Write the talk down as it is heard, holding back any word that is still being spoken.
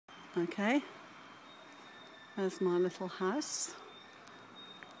Okay, there's my little house.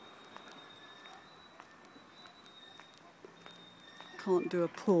 Can't do a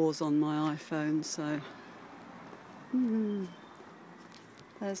pause on my iPhone, so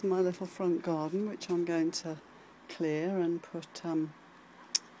there's my little front garden, which I'm going to clear and put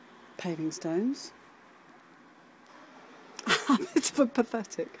paving stones. A bit of a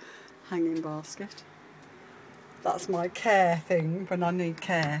pathetic hanging basket. That's my care thing when I need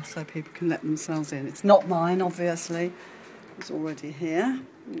care, so people can let themselves in. It's not mine, obviously. It's already here.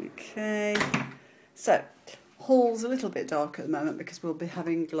 Okay. So, hall's a little bit dark at the moment because we'll be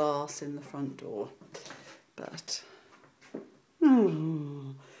having glass in the front door. But,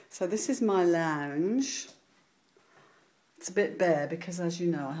 so this is my lounge. It's a bit bare because, as you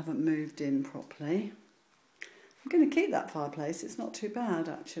know, I haven't moved in properly. I'm going to keep that fireplace. It's not too bad,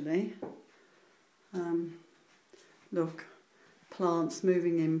 actually. Look, plants,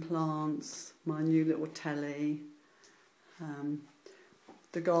 moving in plants, my new little telly,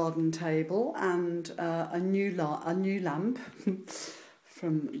 the garden table, and a new lamp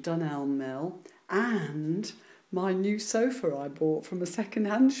from Dunelm Mill, and my new sofa I bought from a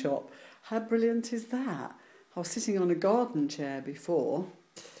second-hand shop. How brilliant is that? I was sitting on a garden chair before.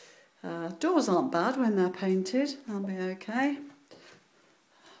 Doors aren't bad when they're painted. They'll be okay.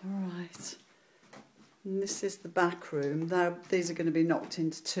 All right. And this is the back room. These are going to be knocked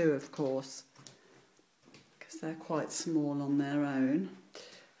into two, of course, because they're quite small on their own.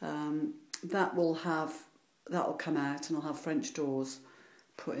 That'll come out, and I'll have French doors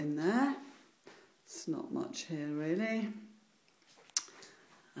put in there. It's not much here, really.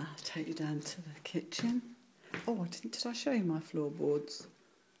 I'll take you down to the kitchen. Oh, did I show you my floorboards?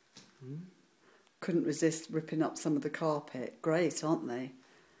 Couldn't resist ripping up some of the carpet. Great, aren't they?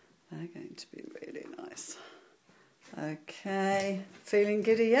 They're going to be really nice. Okay, feeling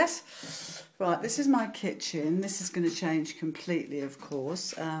giddy yet? Right, this is my kitchen. This is going to change completely, of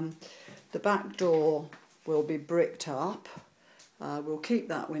course. The back door will be bricked up. We'll keep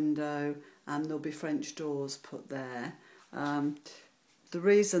that window, and there'll be French doors put there. The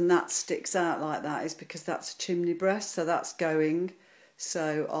reason that sticks out like that is because that's a chimney breast, so that's going.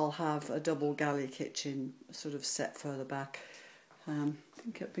 So I'll have a double galley kitchen sort of set further back. I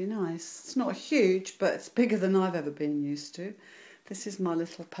think it'd be nice. It's not huge, but it's bigger than I've ever been used to. This is my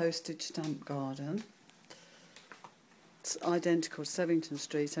little postage stamp garden. It's identical to Sevington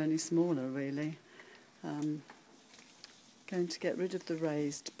Street, only smaller, really. Going to get rid of the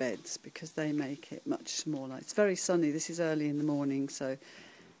raised beds because they make it much smaller. It's very sunny. This is early in the morning, so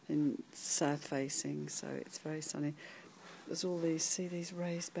in south facing, so it's very sunny. There's all these, see these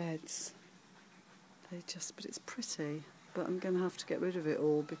raised beds? But it's pretty. But I'm going to have to get rid of it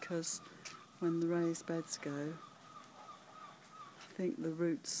all because when the raised beds go, I think the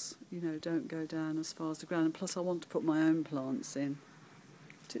roots, don't go down as far as the ground. And plus I want to put my own plants in.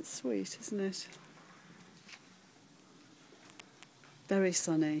 But it's sweet, isn't it? Very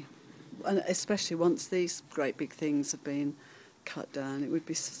sunny. And especially once these great big things have been cut down, it would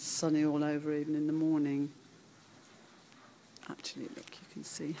be sunny all over even in the morning. Actually, look, you can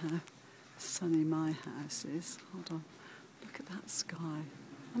see how sunny my house is. Hold on. Look at that sky.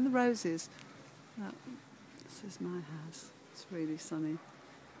 And the roses. This is my house. It's really sunny.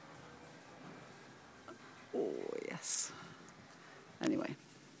 Oh, yes. Anyway.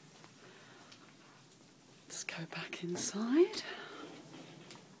 Let's go back inside.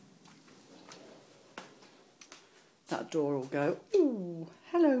 That door will go. Ooh,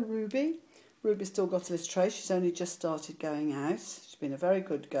 hello, Ruby. Ruby's still got a little tray. She's only just started going out. She's been a very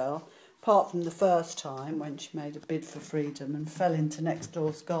good girl. Apart from the first time when she made a bid for freedom and fell into next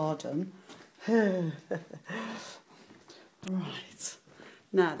door's garden. Right.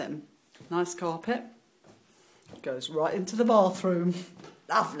 Now then, nice carpet. Goes right into the bathroom.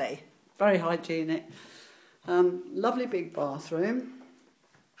 Lovely. Very hygienic. Lovely big bathroom.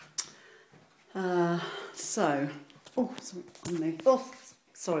 Oh, sorry, there's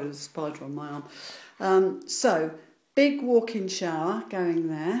a spider on my arm. So, big walk-in shower going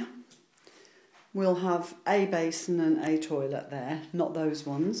there. We'll have a basin and a toilet there, not those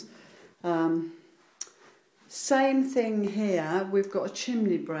ones. Same thing here, we've got a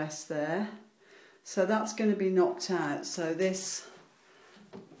chimney breast there. So that's going to be knocked out. So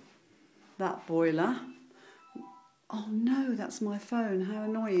that boiler. Oh no, that's my phone, how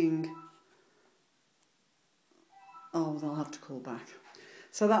annoying. Oh, they'll have to call back.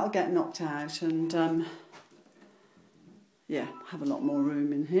 So that'll get knocked out and yeah, have a lot more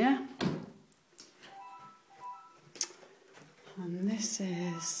room in here. And this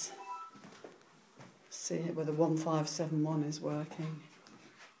is, see whether 1571 is working.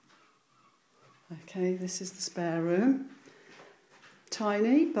 Okay, this is the spare room.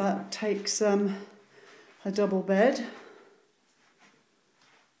 Tiny, but takes a double bed.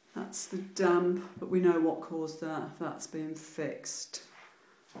 That's the damp, but we know what caused that. That's been fixed.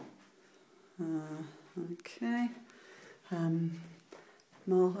 Okay.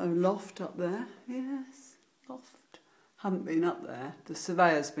 Loft up there. Yes, loft. Haven't been up there. The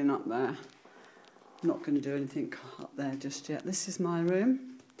surveyor's been up there. I'm not going to do anything up there just yet. This is my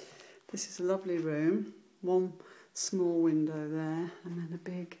room. This is a lovely room. One small window there, and then a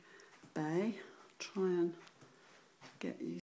big bay. I'll try and get you